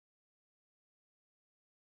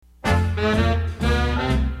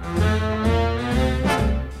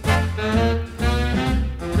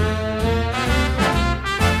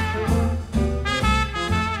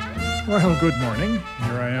Well, good morning.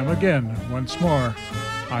 Here I am again, once more.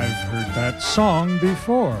 I've heard that song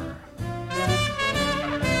before.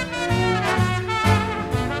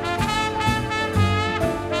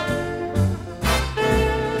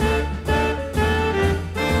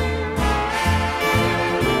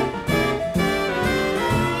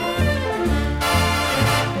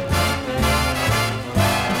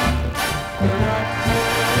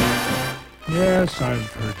 Yes,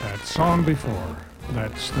 I've heard that song before.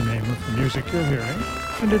 That's the name of the music you're hearing,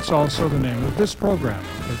 and it's also the name of this program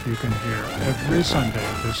that you can hear every Sunday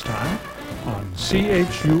at this time on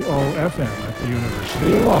CHUO-FM at the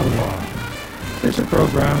University of Ottawa. It's a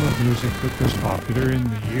program of music that was popular in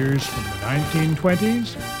the years from the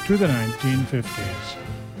 1920s to the 1950s.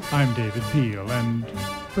 I'm David Peel, and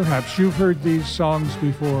perhaps you've heard these songs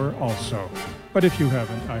before also. But if you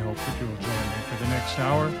haven't, I hope that you'll join me for the next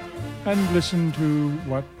hour and listen to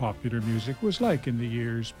what popular music was like in the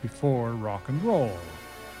years before rock and roll.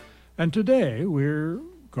 And today we're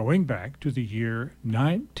going back to the year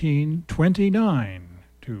 1929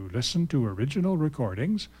 to listen to original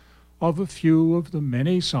recordings of a few of the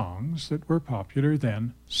many songs that were popular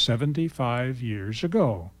then 75 years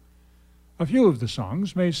ago. A few of the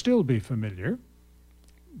songs may still be familiar,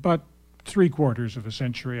 but 3/4 of a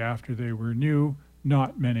century after they were new,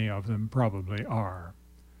 not many of them probably are.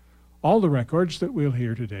 All the records that we'll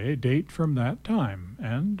hear today date from that time,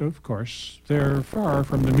 and, of course, they're far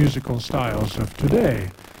from the musical styles of today,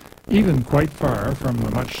 even quite far from the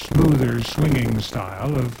much smoother swinging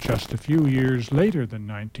style of just a few years later than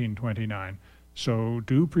 1929, so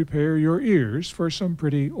do prepare your ears for some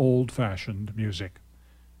pretty old-fashioned music.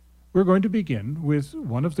 We're going to begin with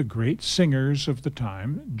one of the great singers of the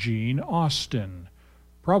time, Gene Austin,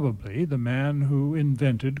 probably the man who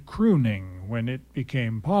invented crooning when it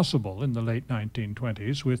became possible in the late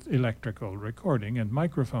 1920s with electrical recording and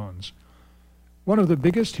microphones. One of the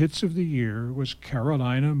biggest hits of the year was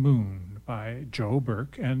Carolina Moon by Joe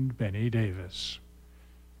Burke and Benny Davis.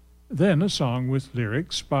 Then a song with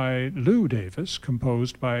lyrics by Lou Davis,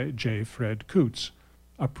 composed by J. Fred Coots,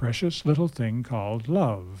 A Precious Little Thing Called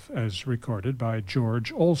Love, as recorded by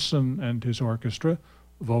George Olson and his orchestra,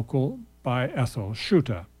 vocal by Ethel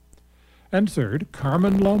Schuta. And third,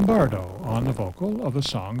 Carmen Lombardo on the vocal of a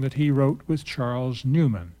song that he wrote with Charles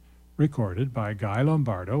Newman, recorded by Guy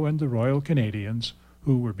Lombardo and the Royal Canadians,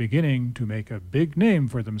 who were beginning to make a big name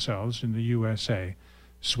for themselves in the USA,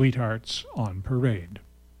 Sweethearts on Parade.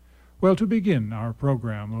 Well, to begin our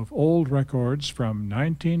program of old records from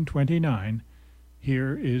 1929,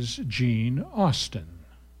 here is Gene Austin.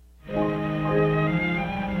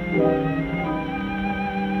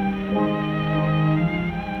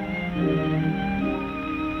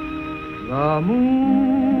 The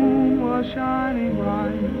moon was shining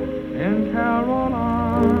bright in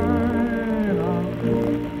Carolina.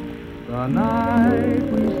 The night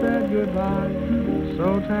we said goodbye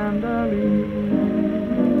so tenderly.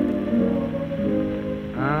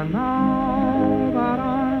 And now that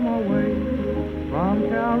I'm away from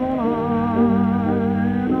Carolina,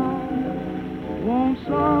 won't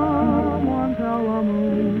someone tell the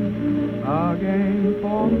moon again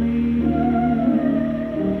for me?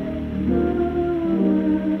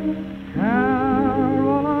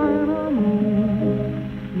 Carolina moon,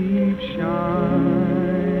 keep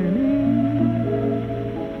shining,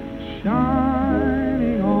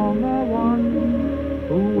 shining on the one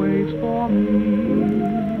who waits for me.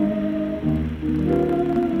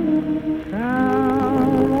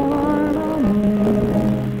 Carolina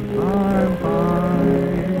moon, I'm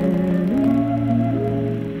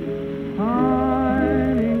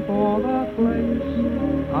pining for the place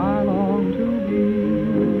I long to be.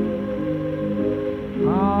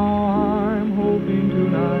 I'm hoping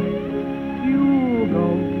tonight you'll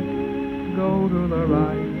go to the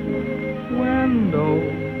right window,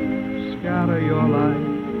 scatter your light,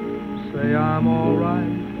 say I'm all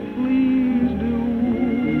right, please do.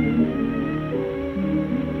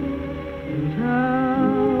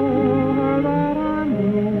 Tell her that I'm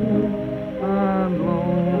blue and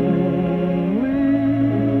lonely,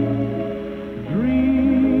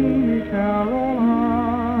 dreamy Carolina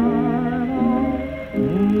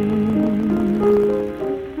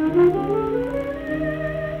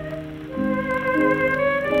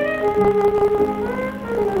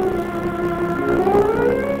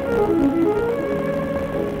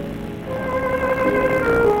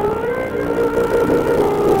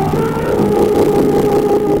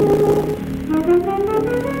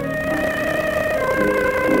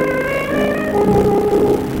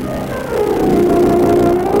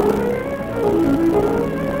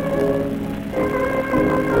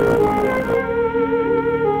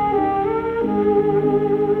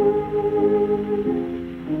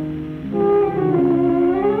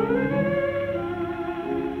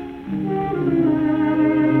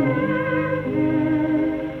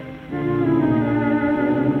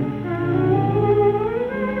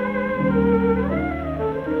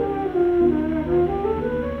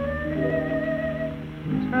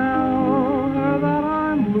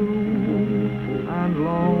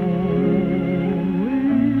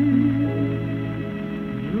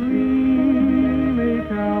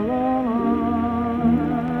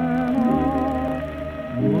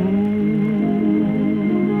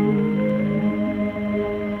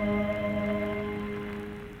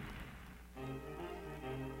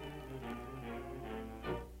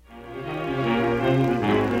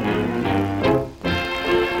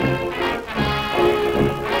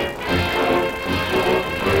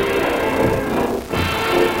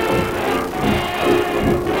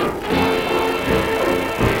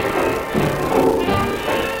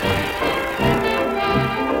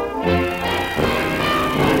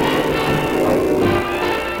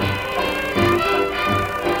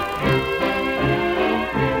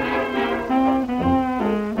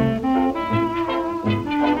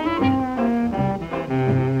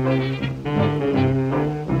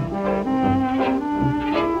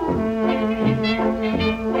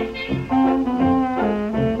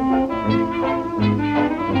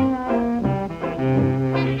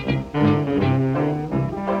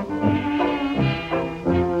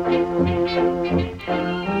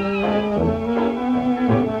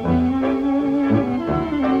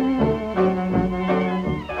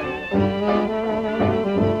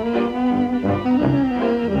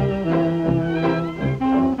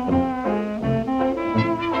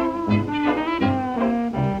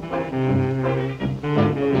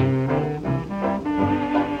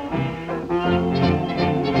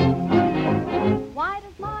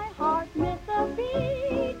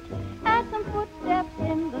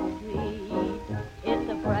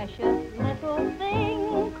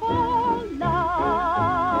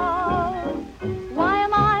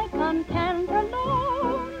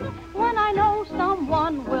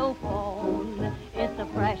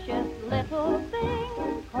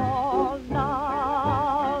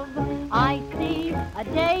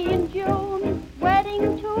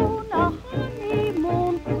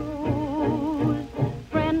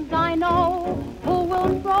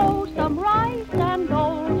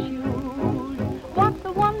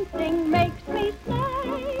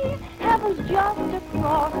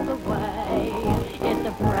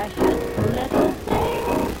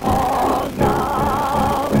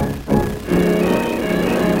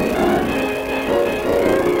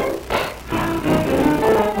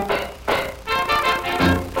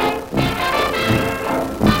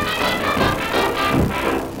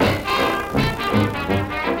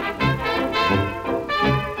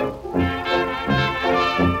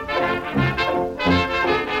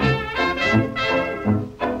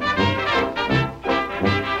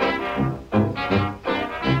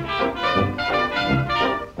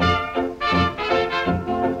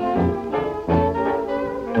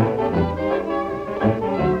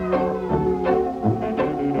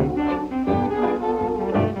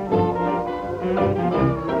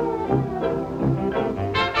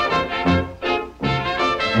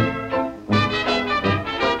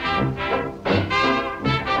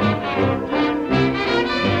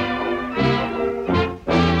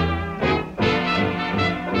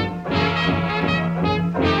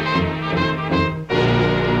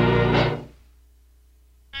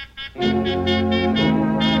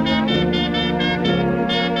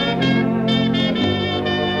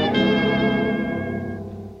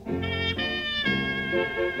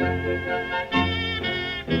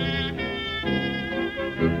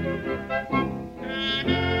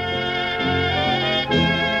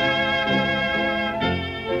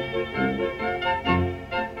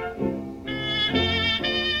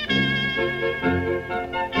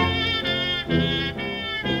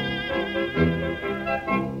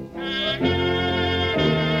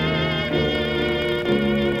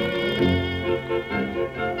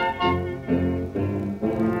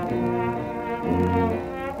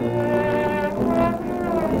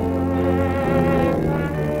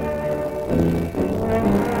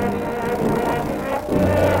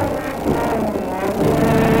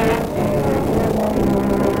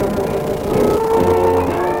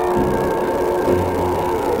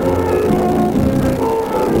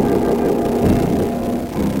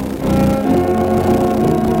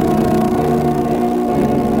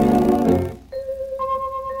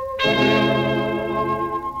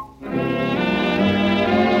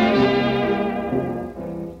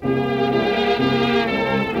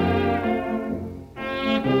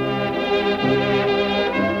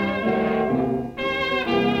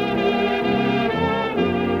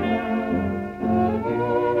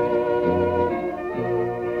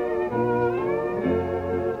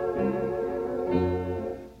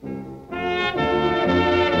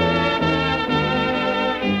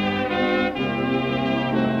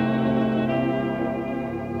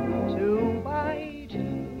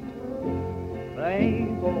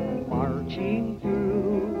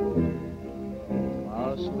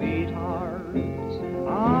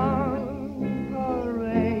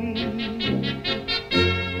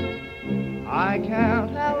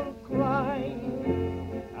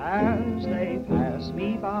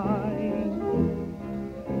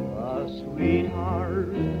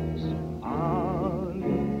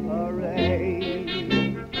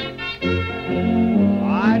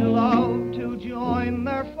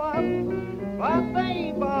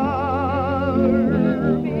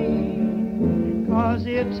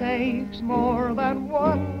takes more than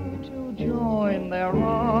one to join their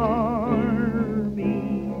army.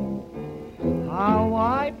 How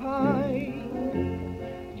I pine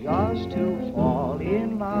just to fall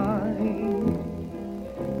in line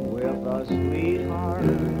with the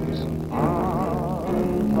sweethearts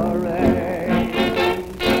on parade.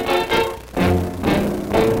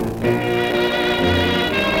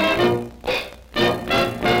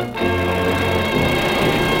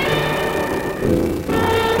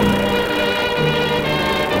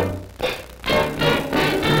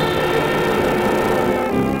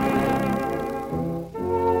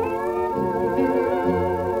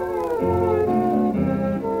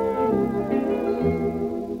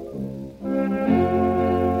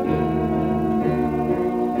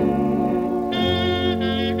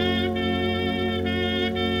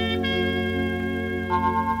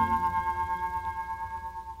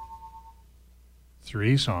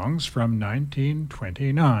 3 songs from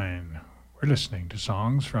 1929. We're listening to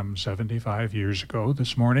songs from 75 years ago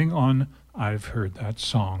this morning on I've Heard That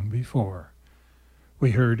Song Before.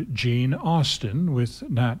 We heard Gene Austin with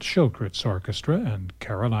Nat Shilkret's orchestra and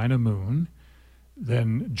Carolina Moon,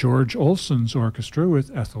 then George Olson's orchestra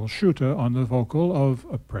with Ethel Schutte on the vocal of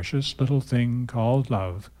A Precious Little Thing Called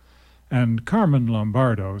Love, and Carmen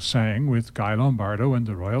Lombardo sang with Guy Lombardo and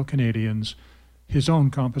the Royal Canadians his own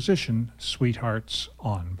composition, Sweethearts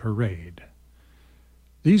on Parade.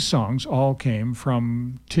 These songs all came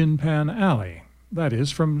from Tin Pan Alley, that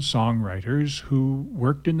is, from songwriters who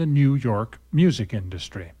worked in the New York music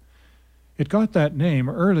industry. It got that name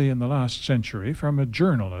early in the last century from a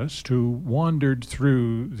journalist who wandered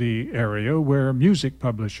through the area where music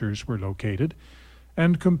publishers were located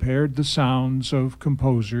and compared the sounds of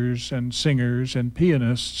composers and singers and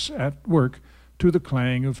pianists at work to the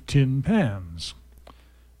clang of tin pans.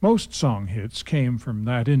 Most song hits came from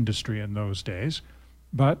that industry in those days,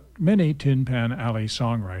 but many Tin Pan Alley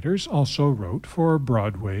songwriters also wrote for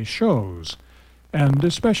Broadway shows, and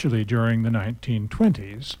especially during the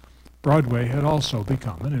 1920s, Broadway had also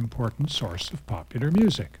become an important source of popular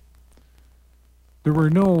music. There were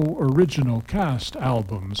no original cast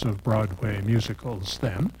albums of Broadway musicals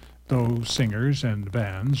then, though singers and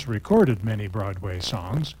bands recorded many Broadway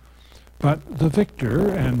songs, but the Victor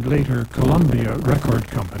and later Columbia record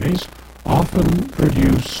companies often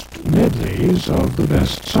produced medleys of the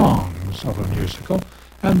best songs of a musical,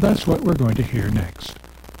 and that's what we're going to hear next.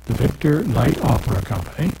 The Victor Light Opera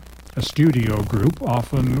Company, a studio group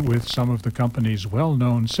often with some of the company's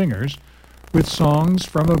well-known singers, with songs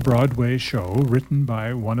from a Broadway show written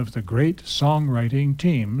by one of the great songwriting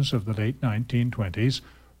teams of the late 1920s,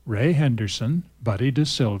 Ray Henderson, Buddy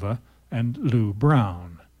DeSilva, and Lou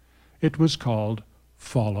Brown. It was called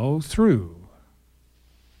Follow Through.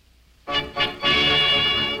 Button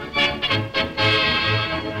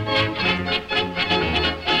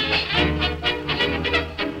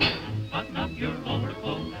up your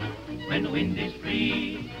overcoat when the wind is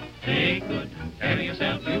free. Take good care of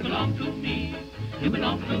yourself, you belong to me. You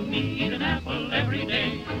belong to me, eat an apple every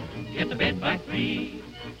day. Get to bed by 3.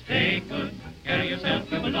 Take good care of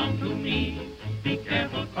yourself, you belong to me. Be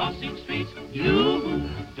careful crossing streets, you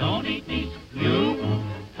don't eat meat, you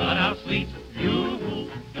cut out sweets, you'll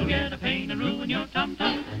get a pain and ruin your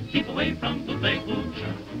tum-tum. Keep away from bootleg hooch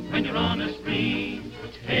when you're on a spree.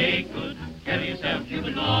 Take good care of yourself, you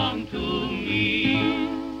belong to me.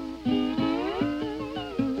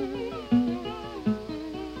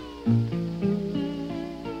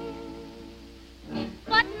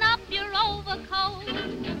 Button up your overcoat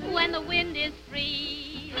when the wind is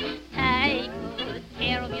free. Take good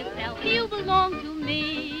care of yourself, you belong to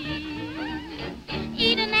me.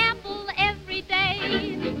 Eat an apple every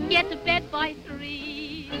day, get to bed by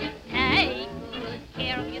 3. Take good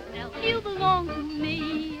care of yourself, you belong to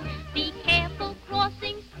me. Be careful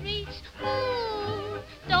crossing streets, ooh,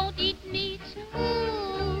 don't eat meat,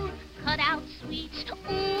 ooh, cut out sweets,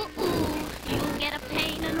 ooh, you'll get a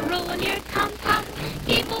pain and ruin your tum-tum.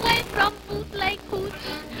 Keep away from bootleg hooch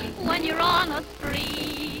when you're on a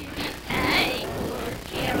spree. Take good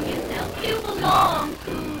care of yourself, you belong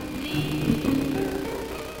to me.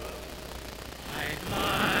 I'd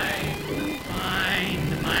like to find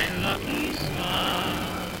my lucky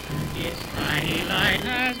star. Its tiny light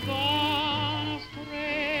has gone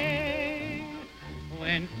astray.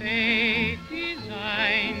 When fate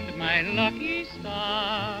designed my lucky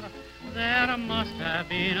star, there must have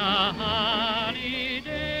been a holiday.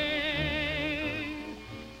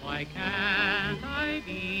 Why can't I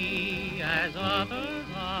be as others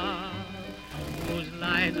are, whose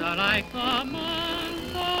lives are like the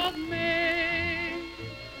month of May?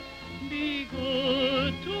 Be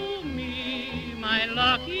good to me, my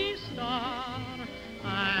lucky star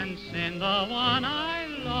and send the one I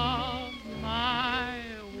love my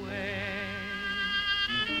way.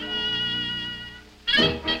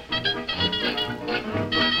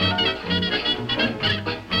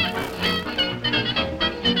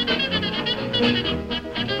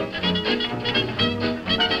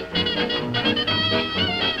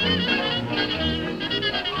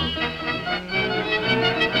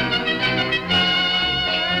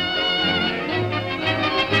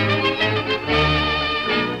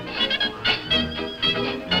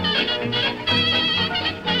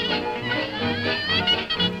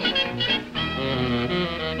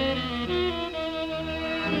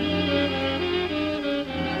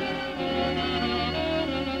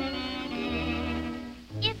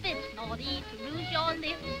 If it's naughty to lose your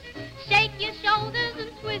lips, shake your shoulders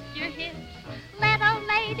and twist your hips. Let a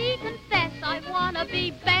lady confess I wanna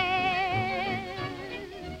be bad.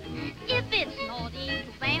 If it's naughty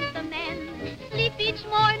to vamp the men, sleep each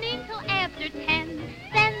morning till after 10,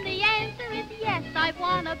 then the answer is yes, I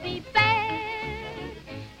wanna be bad.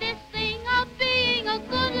 This thing of being a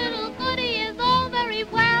good little goody is all very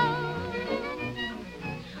well.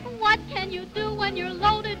 What can you do when you're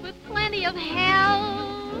loaded with plenty of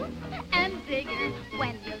hell? And bigger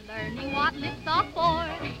when you're learning what lips are for.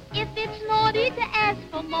 If it's naughty to ask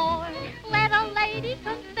for more, let a lady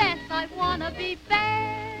confess I wanna be bad.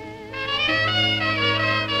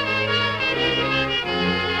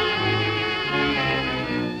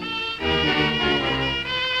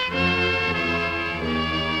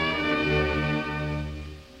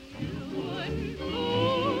 You wouldn't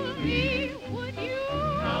fool me, would you?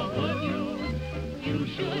 How would you? You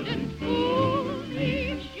shouldn't fool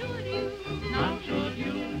me, should you? Now should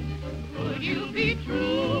you? Could you be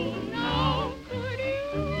true? Now could you?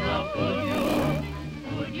 Now could you?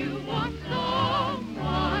 Would you want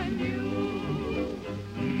someone new?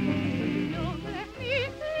 Don't let me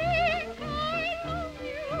think I love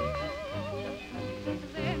you.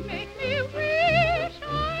 Then make me wish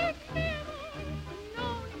I'd never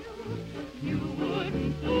known you. You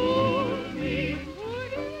wouldn't fool me,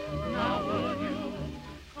 would you? Now would you?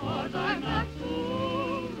 'Cause I'm not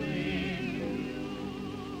fooling you.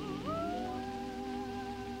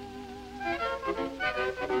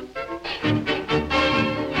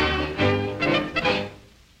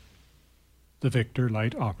 The Victor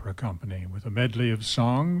Light Opera Company with a medley of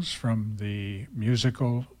songs from the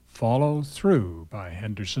musical Follow Through by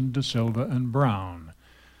Henderson, De Silva, and Brown.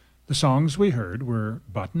 The songs we heard were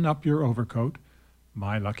Button Up Your Overcoat,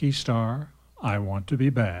 My Lucky Star, I Want to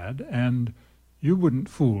Be Bad, and You Wouldn't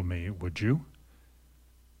Fool Me, Would You?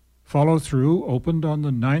 Follow Through opened on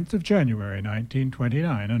the 9th of January,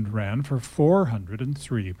 1929, and ran for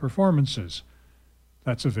 403 performances.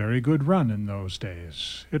 That's a very good run in those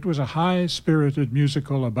days. It was a high-spirited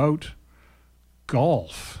musical about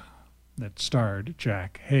golf that starred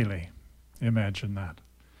Jack Haley. Imagine that.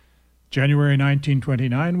 January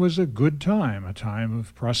 1929 was a good time, a time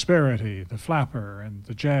of prosperity, the flapper, and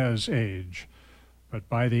the jazz age. But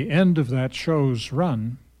by the end of that show's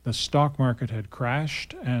run, the stock market had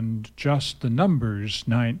crashed, and just the numbers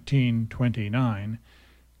 1929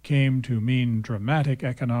 came to mean dramatic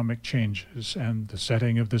economic changes and the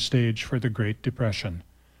setting of the stage for the Great Depression.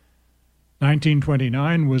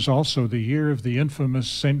 1929 was also the year of the infamous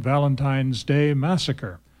St. Valentine's Day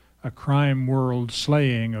Massacre, a crime world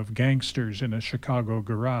slaying of gangsters in a Chicago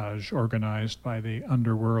garage organized by the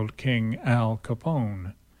underworld king Al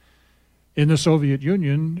Capone. In the Soviet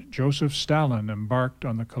Union, Joseph Stalin embarked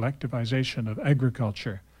on the collectivization of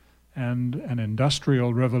agriculture and an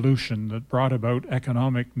industrial revolution that brought about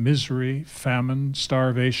economic misery, famine,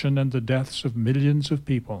 starvation, and the deaths of millions of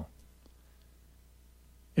people.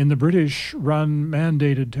 In the British-run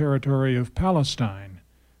mandated territory of Palestine,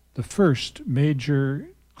 the first major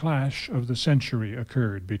clash of the century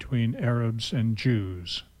occurred between Arabs and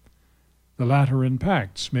Jews. The Lateran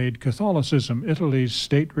Pacts made Catholicism Italy's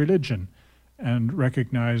state religion and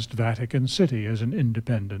recognized Vatican City as an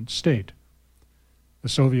independent state. The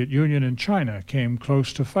Soviet Union and China came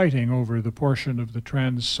close to fighting over the portion of the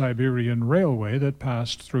Trans-Siberian Railway that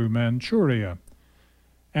passed through Manchuria.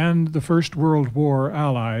 And the First World War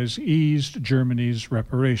allies eased Germany's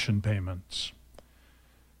reparation payments.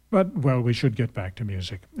 But, well, we should get back to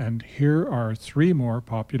music. And here are 3 more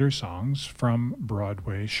popular songs from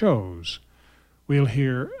Broadway shows. We'll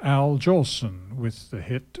hear Al Jolson with the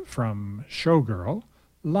hit from Showgirl,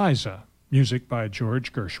 Liza, music by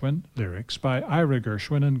George Gershwin, lyrics by Ira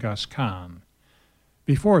Gershwin and Gus Kahn.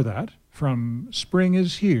 Before that, from Spring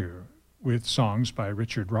is Here, with songs by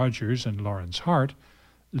Richard Rodgers and Lawrence Hart,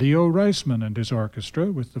 Leo Reisman and his orchestra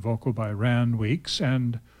with the vocal by Ran Weeks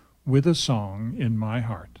and With a Song in My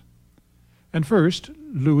Heart. And first,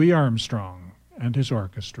 Louis Armstrong and his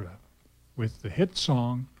orchestra with the hit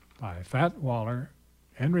song by Fat Waller,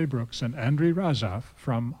 Henry Brooks, and André Razaf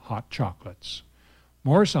from Hot Chocolates.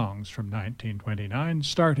 More songs from 1929,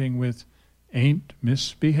 starting with Ain't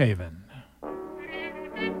Misbehavin'.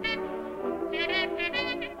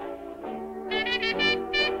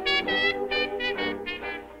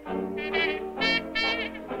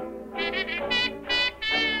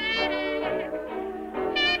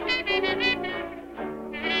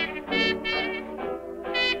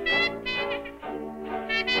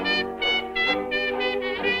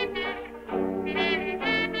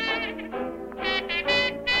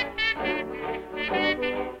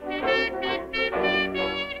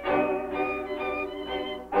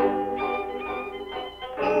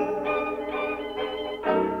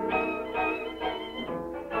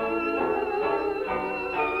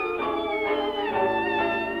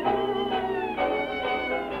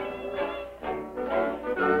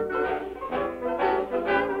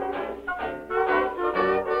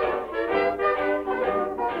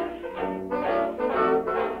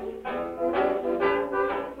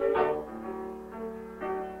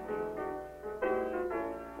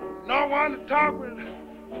 No one to talk with,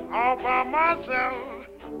 all by myself.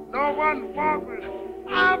 No one to walk with,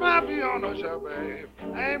 I'm happy on no show, babe.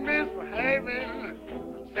 Ain't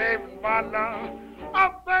misbehaving, saving my love.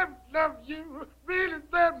 Oh, baby, love you, really,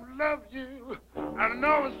 baby, love you. I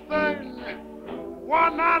know it's certain,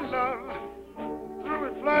 one I love, through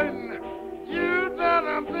it flirting. You that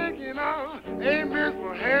I'm thinking of, ain't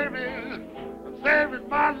misbehaving, saving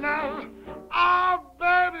my love. Oh,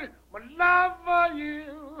 baby, my love for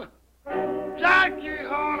you. Jackie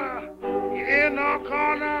Horner, you're in no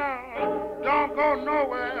corner, don't go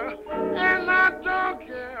nowhere, and I don't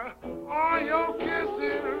care. All your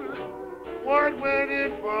kisses, worth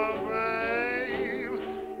waiting for,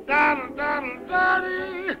 babe. Daddle, daddle,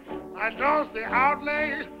 daddy, I don't stay out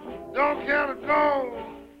late, don't care to go.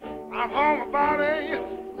 I'm home about 8,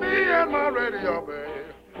 me and my radio,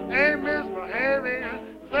 babe. Ain't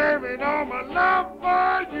misbehaving, saving all my love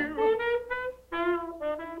for you.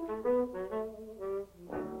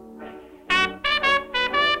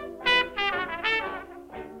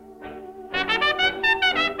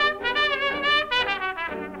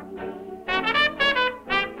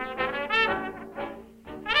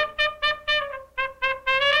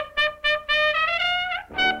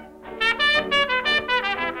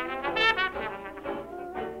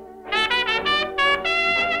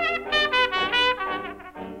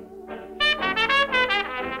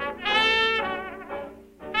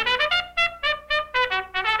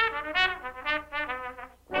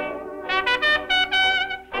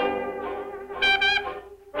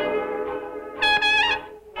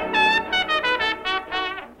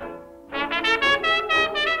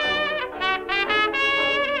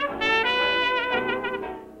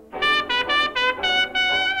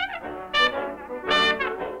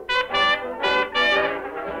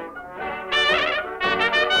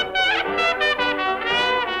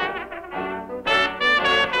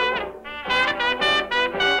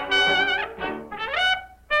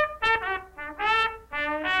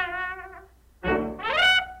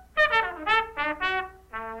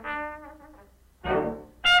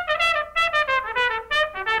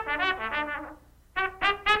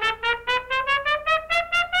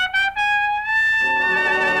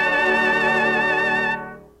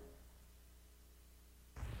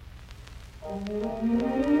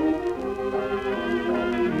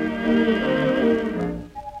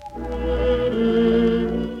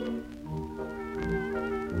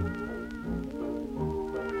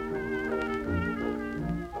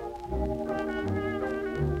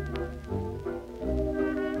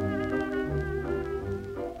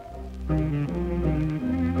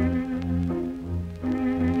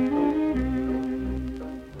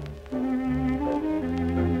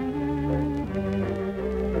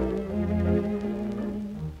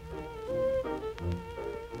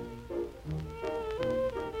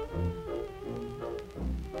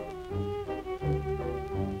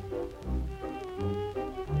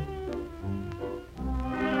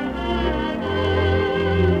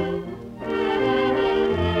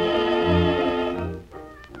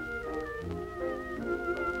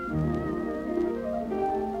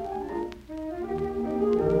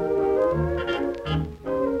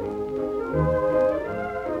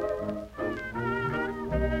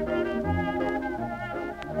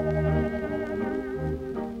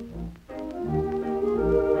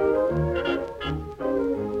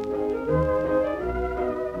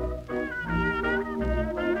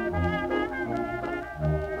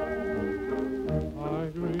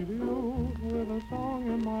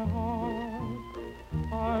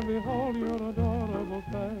 behold your adorable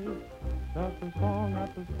face, just a song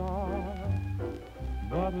at the start.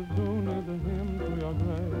 But as soon as a hymn to your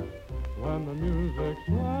grace, when the music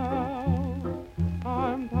swells,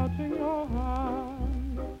 I'm touching your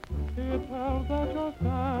hand. It tells that you're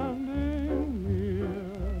standing near.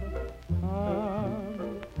 And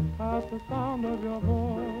at the sound of your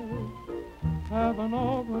voice, heaven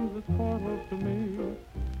opens its portals to me.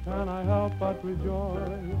 Can I help but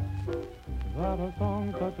rejoice that a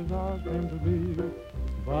song such as ours came to be?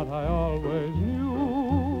 But I always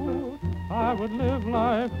knew I would live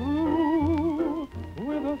life through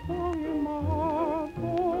with a song in my heart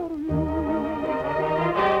for you.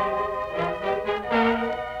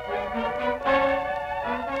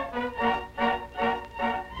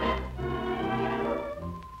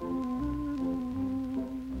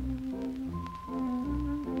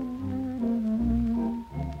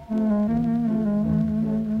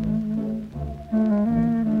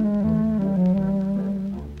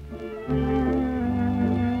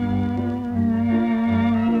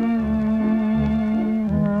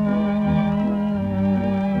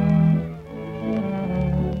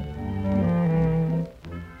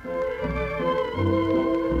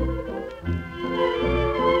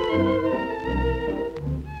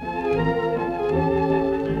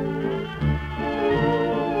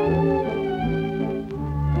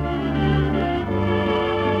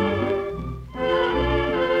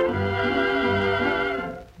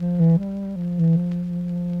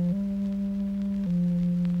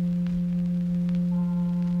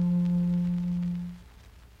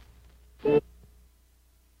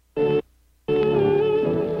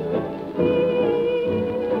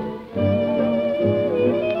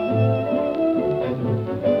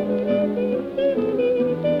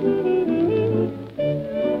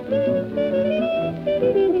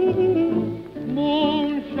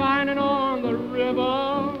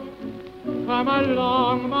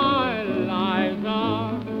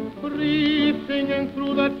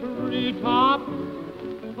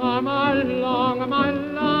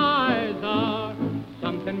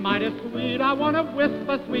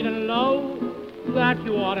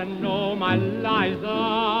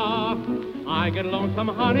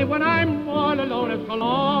 Honey, when I'm all alone, it's so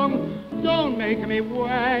long. Don't make me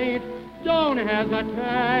wait, don't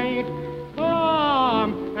hesitate.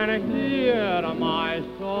 Come and hear my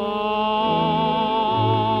song.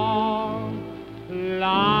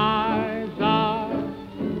 Liza,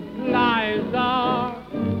 Liza,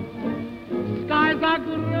 skies are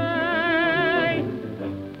gray,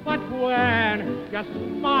 but when you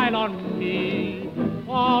smile on me,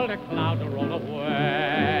 all the clouds roll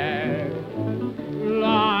away.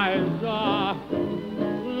 Liza,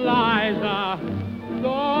 Liza,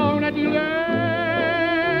 don't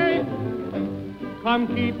delay. Come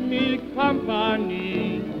keep me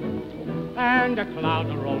company, and the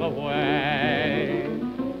clouds roll away.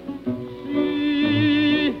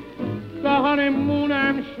 See the honeymoon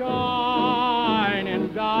I'm shining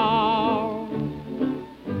down.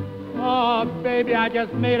 Oh, baby, I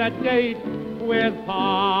just made a date with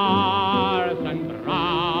Parson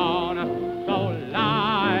Brown. So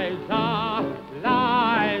Liza,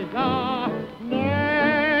 Liza,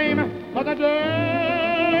 name of the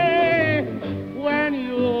day when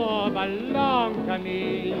you belong to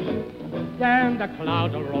me, then the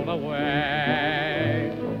clouds will roll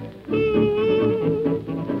away.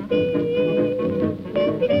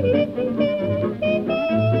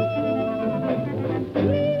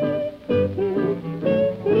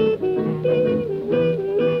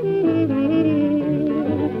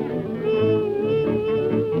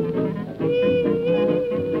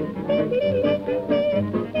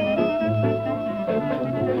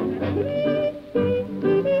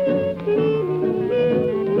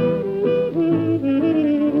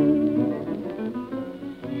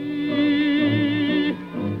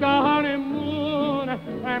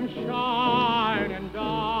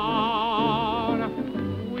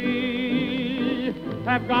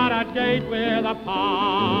 I've got a date with a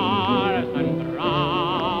Parson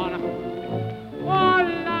Brown. Oh,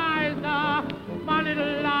 Liza, my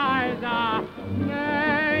little Liza,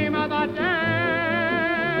 name of the day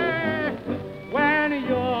when you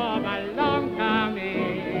belong to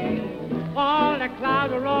me, all the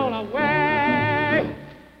clouds roll away.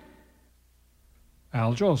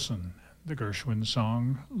 Al Jolson, the Gershwin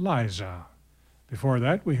song Liza. Before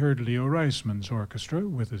that, we heard Leo Reisman's orchestra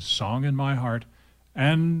with his Song in My Heart,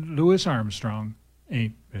 and Louis Armstrong,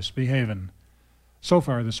 Ain't Misbehavin'. So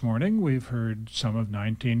far this morning, we've heard some of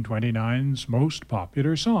 1929's most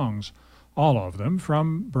popular songs, all of them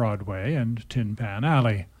from Broadway and Tin Pan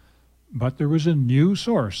Alley. But there was a new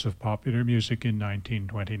source of popular music in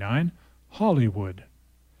 1929, Hollywood.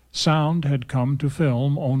 Sound had come to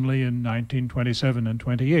film only in 1927 and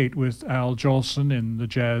 28 with Al Jolson in The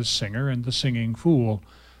Jazz Singer and The Singing Fool.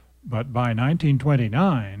 But by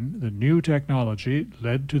 1929, the new technology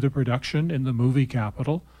led to the production in the movie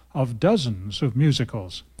capital of dozens of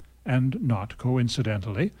musicals, and not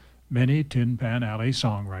coincidentally, many Tin Pan Alley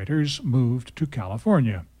songwriters moved to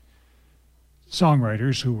California.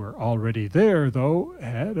 Songwriters who were already there, though,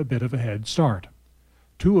 had a bit of a head start.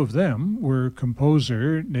 Two of them were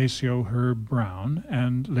composer Nacio Herb Brown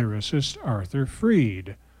and lyricist Arthur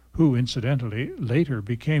Freed, who incidentally later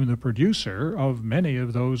became the producer of many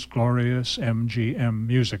of those glorious MGM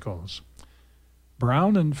musicals.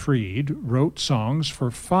 Brown and Freed wrote songs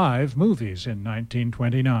for 5 movies in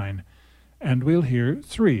 1929, and we'll hear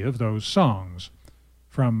 3 of those songs.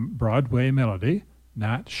 From Broadway Melody,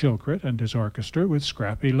 Nat Shilkret and his orchestra with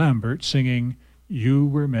Scrappy Lambert singing You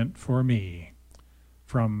Were Meant for Me.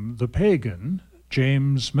 From The Pagan,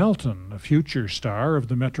 James Melton, a future star of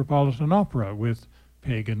the Metropolitan Opera with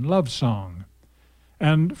Pagan Love Song.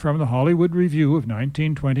 And from the Hollywood Review of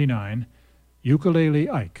 1929, Ukulele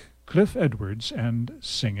Ike, Cliff Edwards, and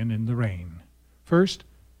Singin' in the Rain. First,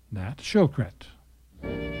 Nat Shilkret.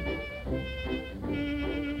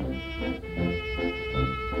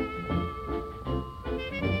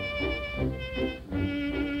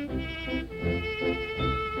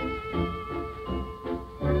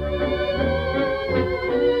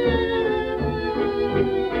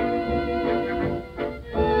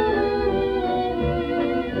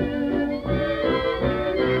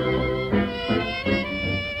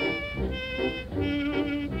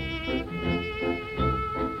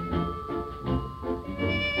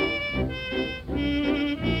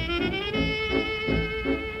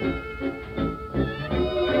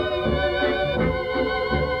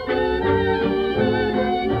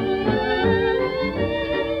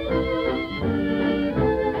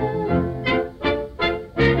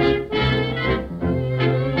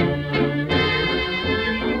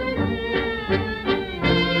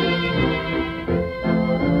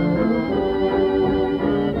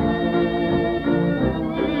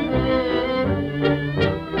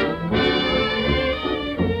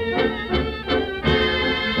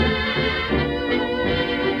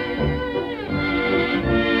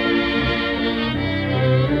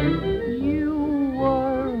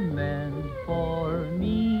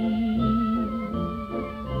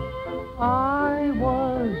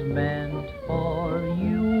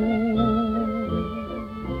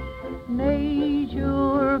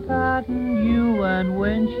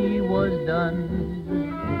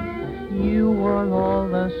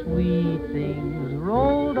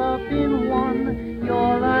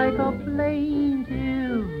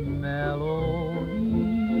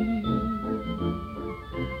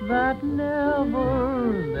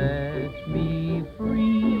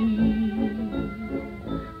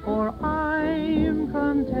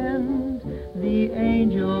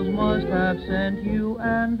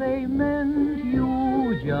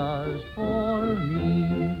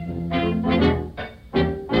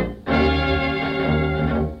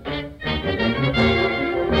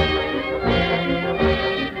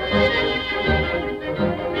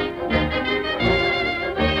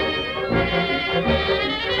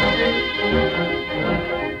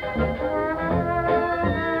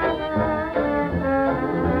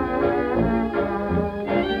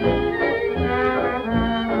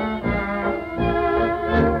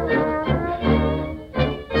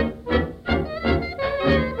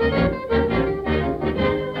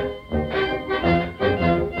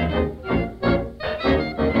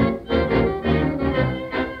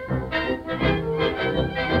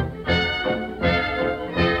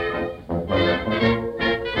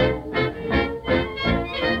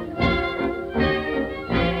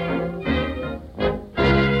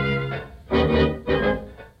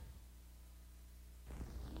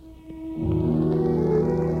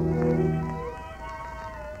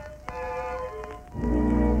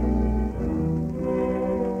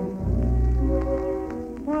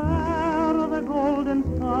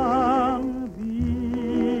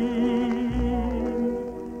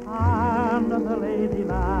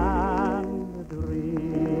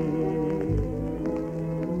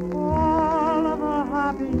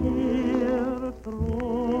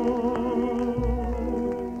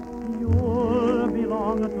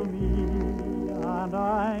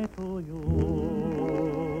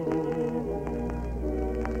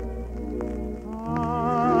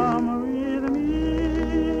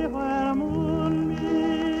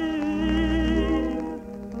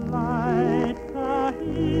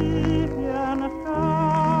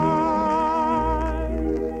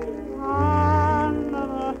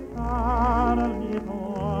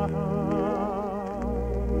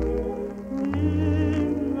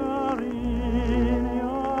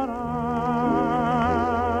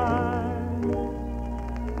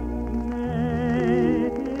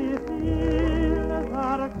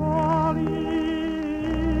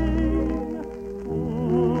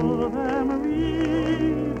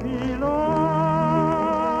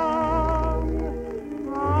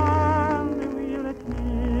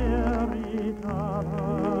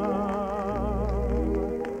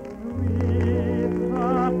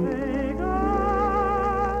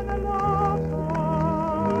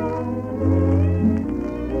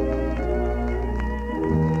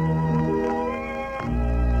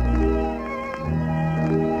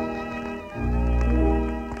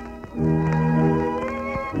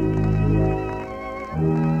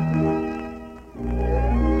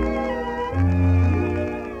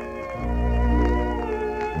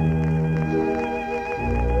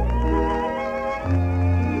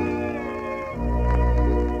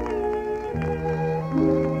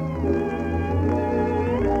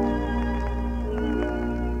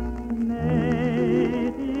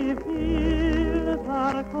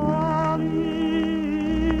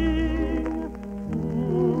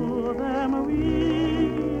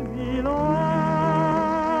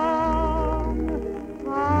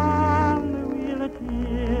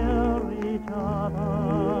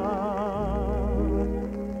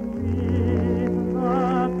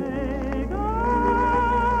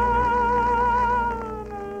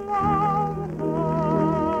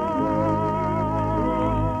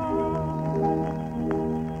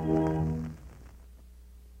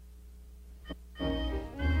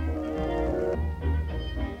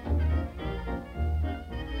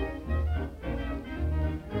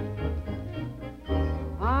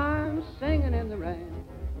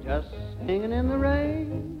 just singing in the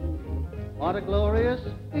rain. What a glorious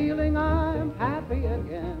feeling, I'm happy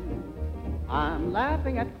again. I'm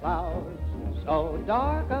laughing at clouds so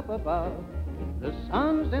dark up above. The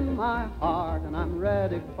sun's in my heart and I'm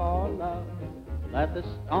ready for love. Let the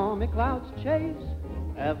stormy clouds chase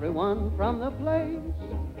everyone from the place.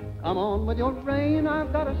 Come on with your rain,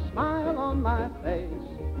 I've got a smile on my face.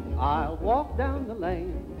 I'll walk down the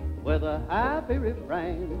lane with a happy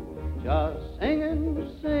refrain, just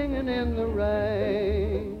singing, singing in the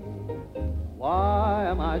rain. Why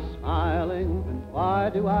am I smiling?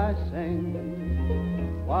 Why do I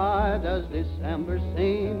sing? Why does December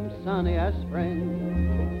seem sunny as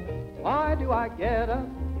spring? Why do I get up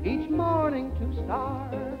each morning to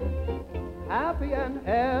start, happy and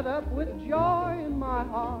head up with joy in my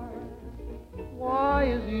heart? Why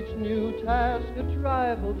is each new task a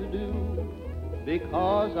trifle to do?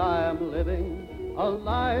 Because I am living a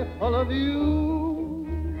life full of you.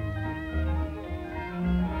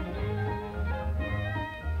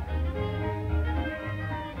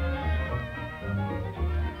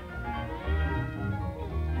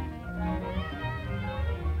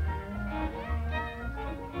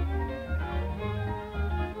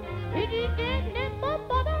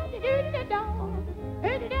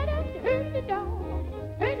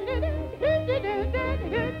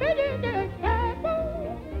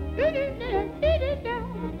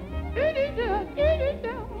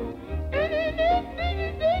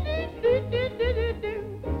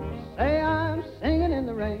 Say I'm singing in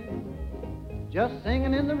the rain, just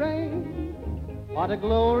singing in the rain. What a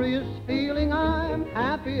glorious feeling, I'm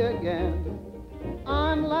happy again.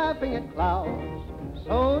 I'm laughing at clouds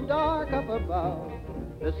so dark up above.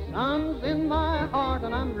 The sun's in my heart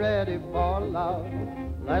and I'm ready for love.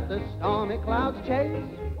 Let the stormy clouds chase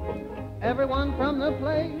everyone from the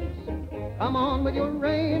place. Come on with your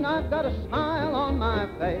rain, I've got a smile on my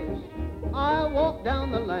face. I'll walk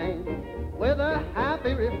down the lane with a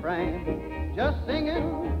happy refrain, just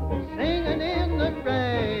singing, singing in the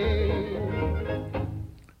rain.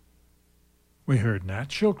 We heard Nat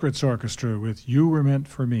Shilkret's orchestra with You Were Meant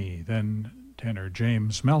for Me, then tenor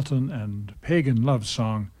James Melton and Pagan Love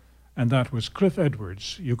Song, and that was Cliff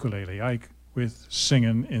Edwards, ukulele Ike, with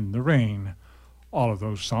Singin' in the Rain. All of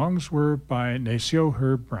those songs were by Nacio,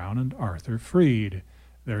 Herb Brown, and Arthur Freed.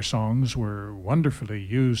 Their songs were wonderfully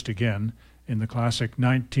used again in the classic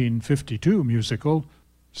 1952 musical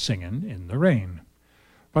Singin' in the Rain.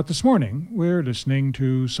 But this morning, we're listening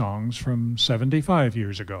to songs from 75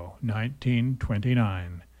 years ago,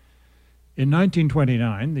 1929. In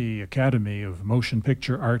 1929, the Academy of Motion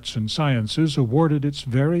Picture Arts and Sciences awarded its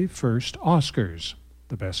very first Oscars.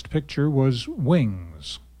 The Best Picture was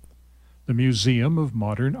Wings. The Museum of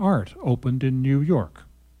Modern Art opened in New York.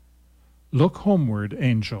 Look Homeward,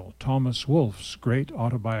 Angel, Thomas Wolfe's great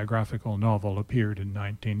autobiographical novel, appeared in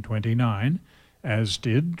 1929, as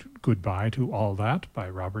did Goodbye to All That by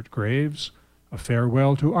Robert Graves, A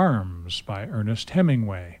Farewell to Arms by Ernest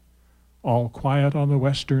Hemingway, All Quiet on the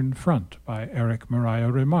Western Front by Eric Maria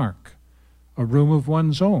Remarque, A Room of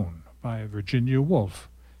One's Own by Virginia Woolf,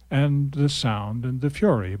 and The Sound and the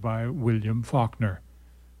Fury by William Faulkner.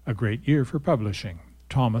 A great year for publishing.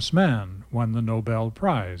 Thomas Mann won the Nobel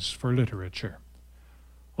Prize for Literature.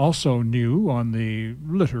 Also new on the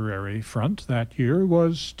literary front that year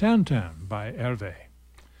was Tam Tam by Hervé.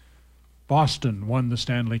 Boston won the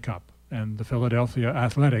Stanley Cup, and the Philadelphia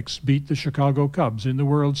Athletics beat the Chicago Cubs in the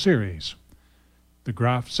World Series. The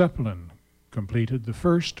Graf Zeppelin completed the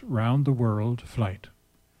first round-the-world flight.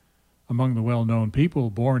 Among the well-known people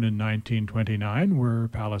born in 1929 were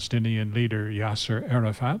Palestinian leader Yasser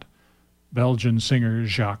Arafat, Belgian singer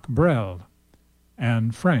Jacques Brel,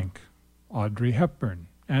 Anne Frank, Audrey Hepburn,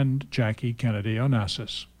 and Jackie Kennedy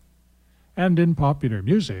Onassis. And in popular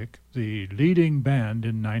music, the leading band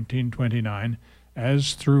in 1929,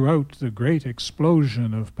 as throughout the great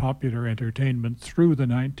explosion of popular entertainment through the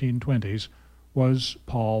 1920s, was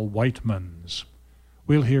Paul Whiteman's.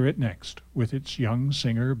 We'll hear it next, with its young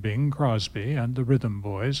singer Bing Crosby and the Rhythm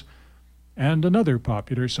Boys, and another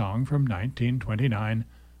popular song from 1929,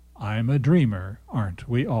 I'm a Dreamer, Aren't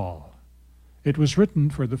We All? It was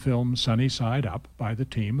written for the film Sunny Side Up by the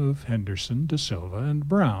team of Henderson, De Silva, and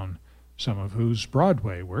Brown, some of whose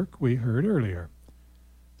Broadway work we heard earlier.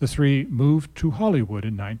 The three moved to Hollywood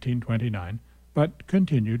in 1929, but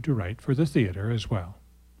continued to write for the theater as well.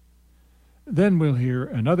 Then we'll hear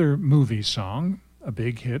another movie song, a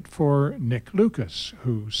big hit for Nick Lucas,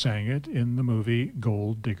 who sang it in the movie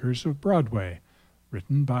Gold Diggers of Broadway,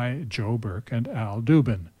 written by Joe Burke and Al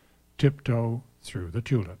Dubin, Tiptoe Through the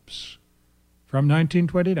Tulips. From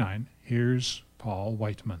 1929, here's Paul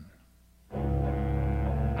Whiteman.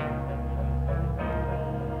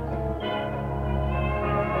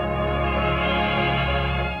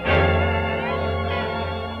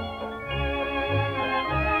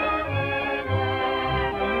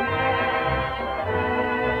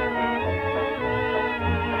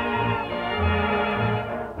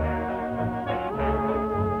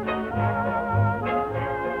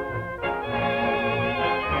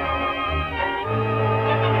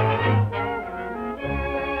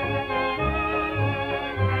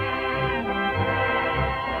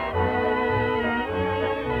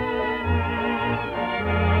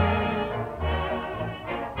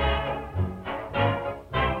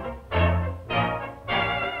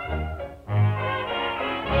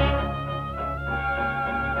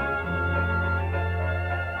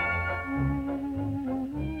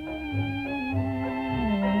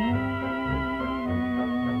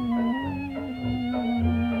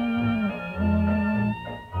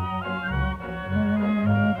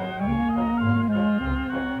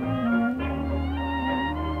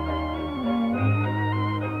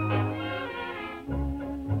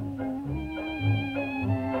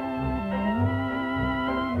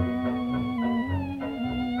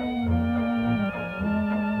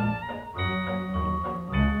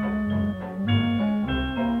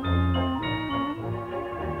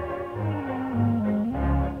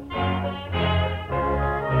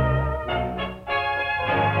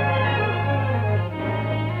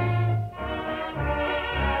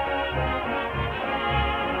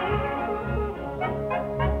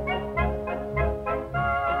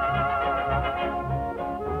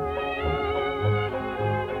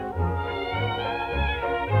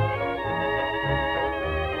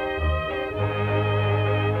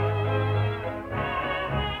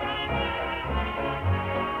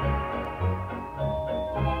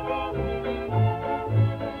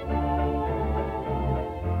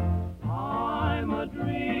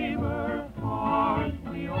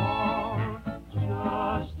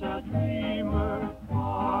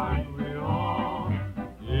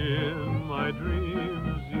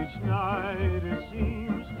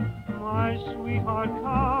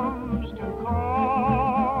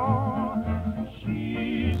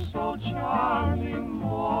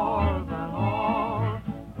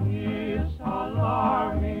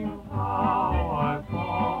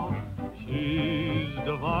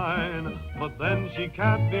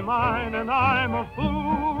 can't be mine and I'm a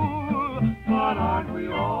fool, but aren't we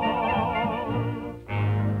all?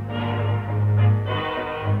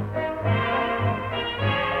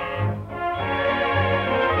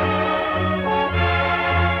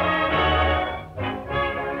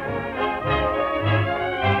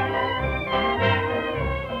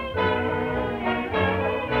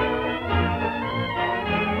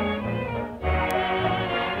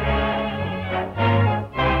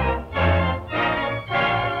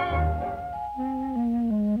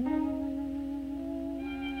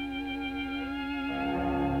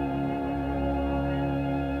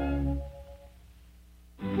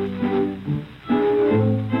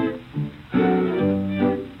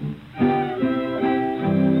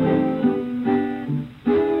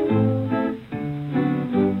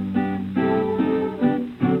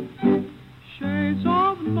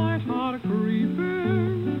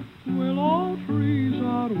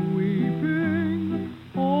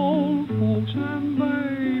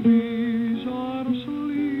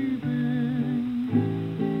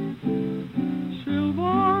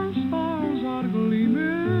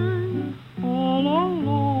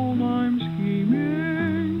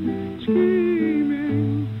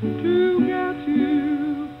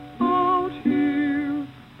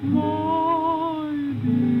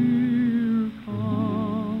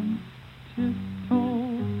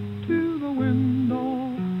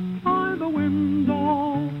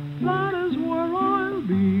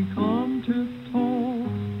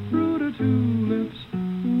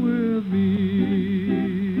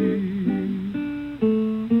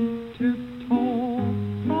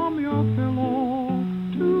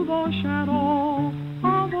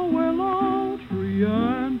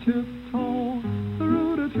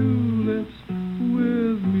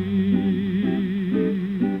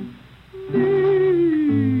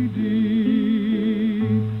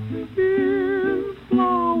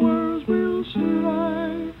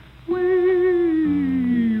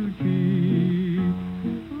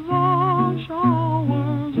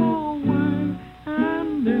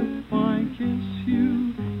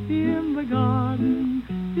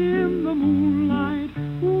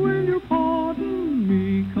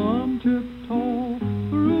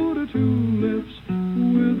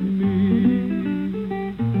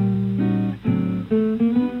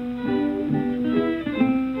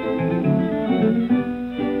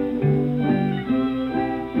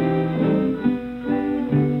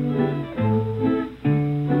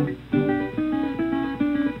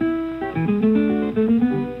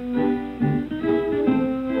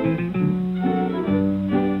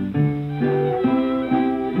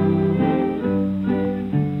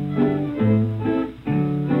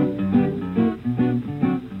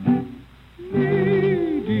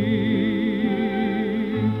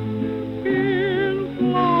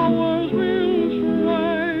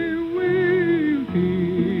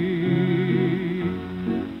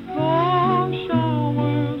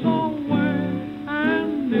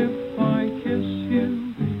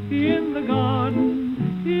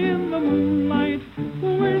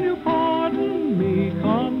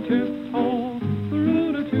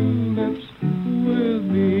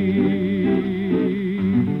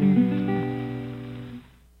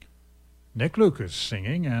 Nick Lucas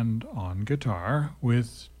singing and on guitar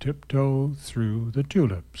with Tiptoe Through the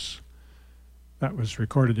Tulips. That was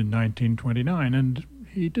recorded in 1929, and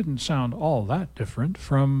he didn't sound all that different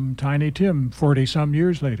from Tiny Tim 40-some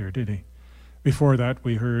years later, did he? Before that,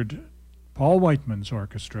 we heard Paul Whiteman's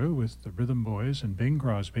orchestra with the Rhythm Boys and Bing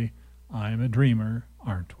Crosby, I'm a Dreamer,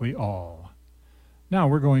 Aren't We All? Now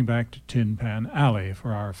we're going back to Tin Pan Alley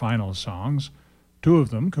for our final songs, two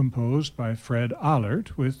of them composed by Fred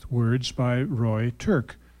Allert with words by Roy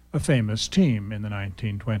Turk, a famous team in the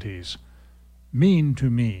 1920s. Mean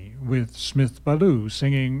to Me with Smith Ballou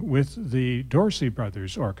singing with the Dorsey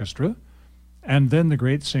Brothers Orchestra, and then the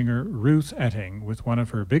great singer Ruth Etting with one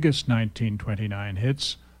of her biggest 1929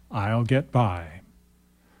 hits, I'll Get By.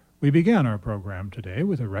 We began our program today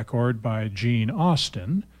with a record by Gene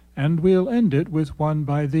Austin, and we'll end it with one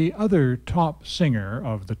by the other top singer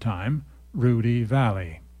of the time, Rudy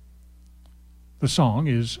Valley. The song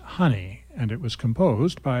is Honey, and it was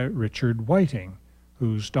composed by Richard Whiting,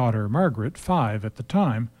 whose daughter Margaret, 5 at the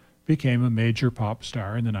time, became a major pop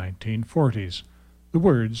star in the 1940s. The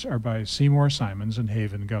words are by Seymour Simons and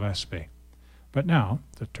Haven Gillespie. But now,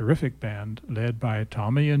 the terrific band led by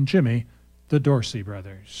Tommy and Jimmy, the Dorsey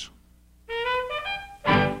Brothers.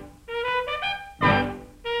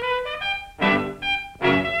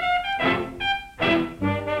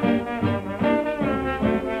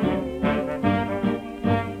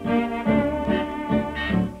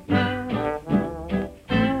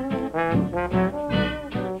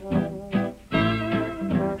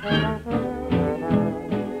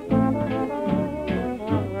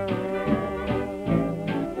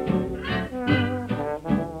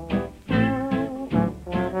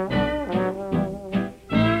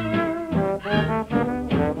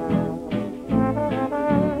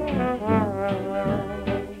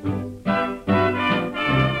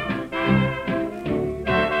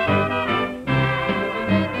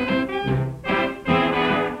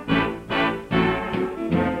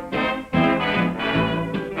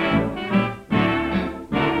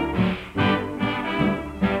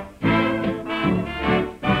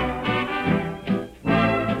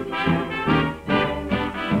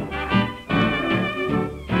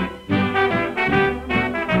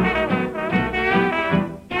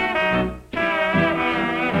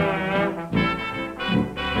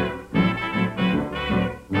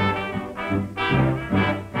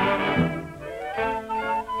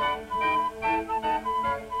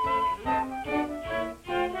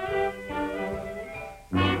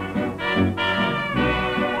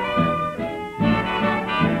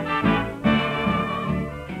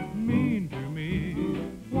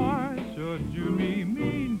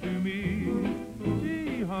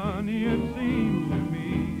 Honey, it's